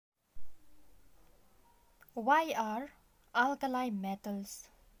Why are alkali metals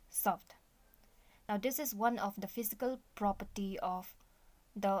soft? Now this is one of the physical property of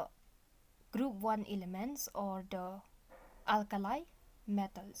the group 1 elements or the alkali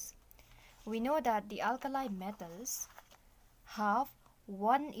metals. We know that the alkali metals have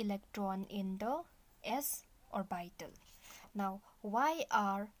one electron in the s orbital. Now why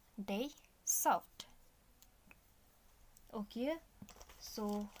are they soft? Okay,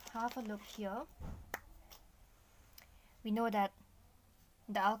 so have a look here. We know that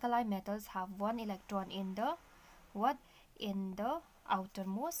the alkali metals have one electron in the in the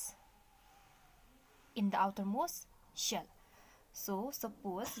outermost shell. So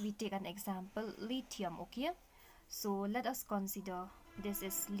suppose we take an example, lithium. Okay, so let us consider this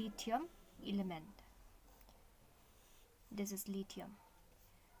is lithium element. This is lithium.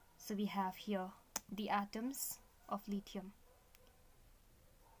 So we have here the atoms of lithium.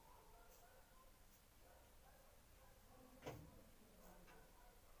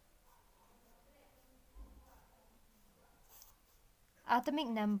 Atomic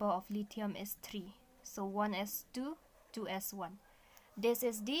number of lithium is 3. So 1s2, 2s1. This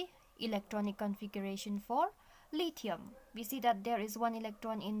is the electronic configuration for lithium. We see that there is one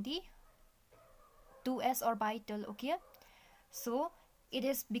electron in the 2s orbital. Okay, so it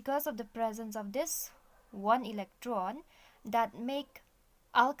is because of the presence of this one electron that make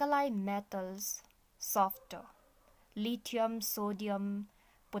alkali metals softer. Lithium, sodium,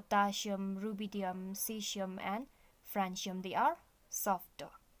 potassium, rubidium, cesium and francium, they are softer.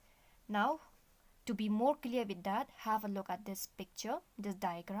 Now to be more clear with that, have a look at this picture, this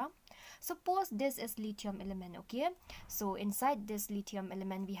diagram. Suppose this is lithium element. Okay, so inside this lithium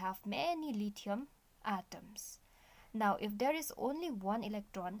element we have many lithium atoms. Now if there is only one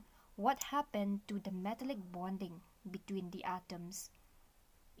electron, what happened to the metallic bonding between the atoms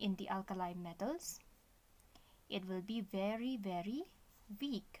in the alkali metals? It will be very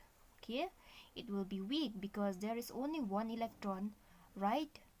weak. Okay, it will be weak because there is only one electron,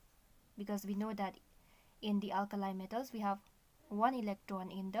 right? Because we know that in the alkali metals we have one electron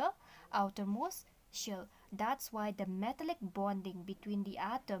in the outermost shell. That's why the metallic bonding between the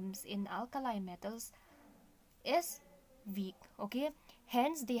atoms in alkali metals is weak. Okay,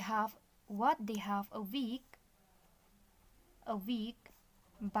 hence they have what? They have a weak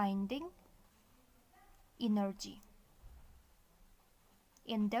binding energy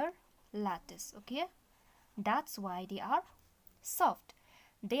in their lattice. Okay, that's why they are soft.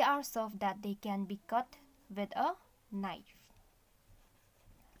 They are soft that they can be cut with a knife.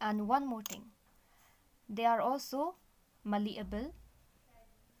 And one more thing, they are also malleable.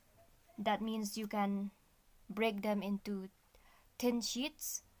 That means you can break them into thin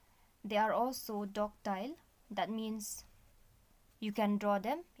sheets. They are also ductile. That means you can draw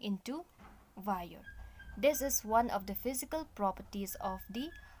them into wire. This is one of the physical properties of the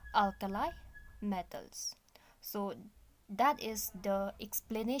alkali metals. So that is the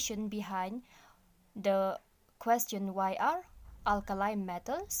explanation behind the question, why are alkali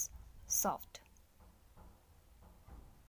metals soft?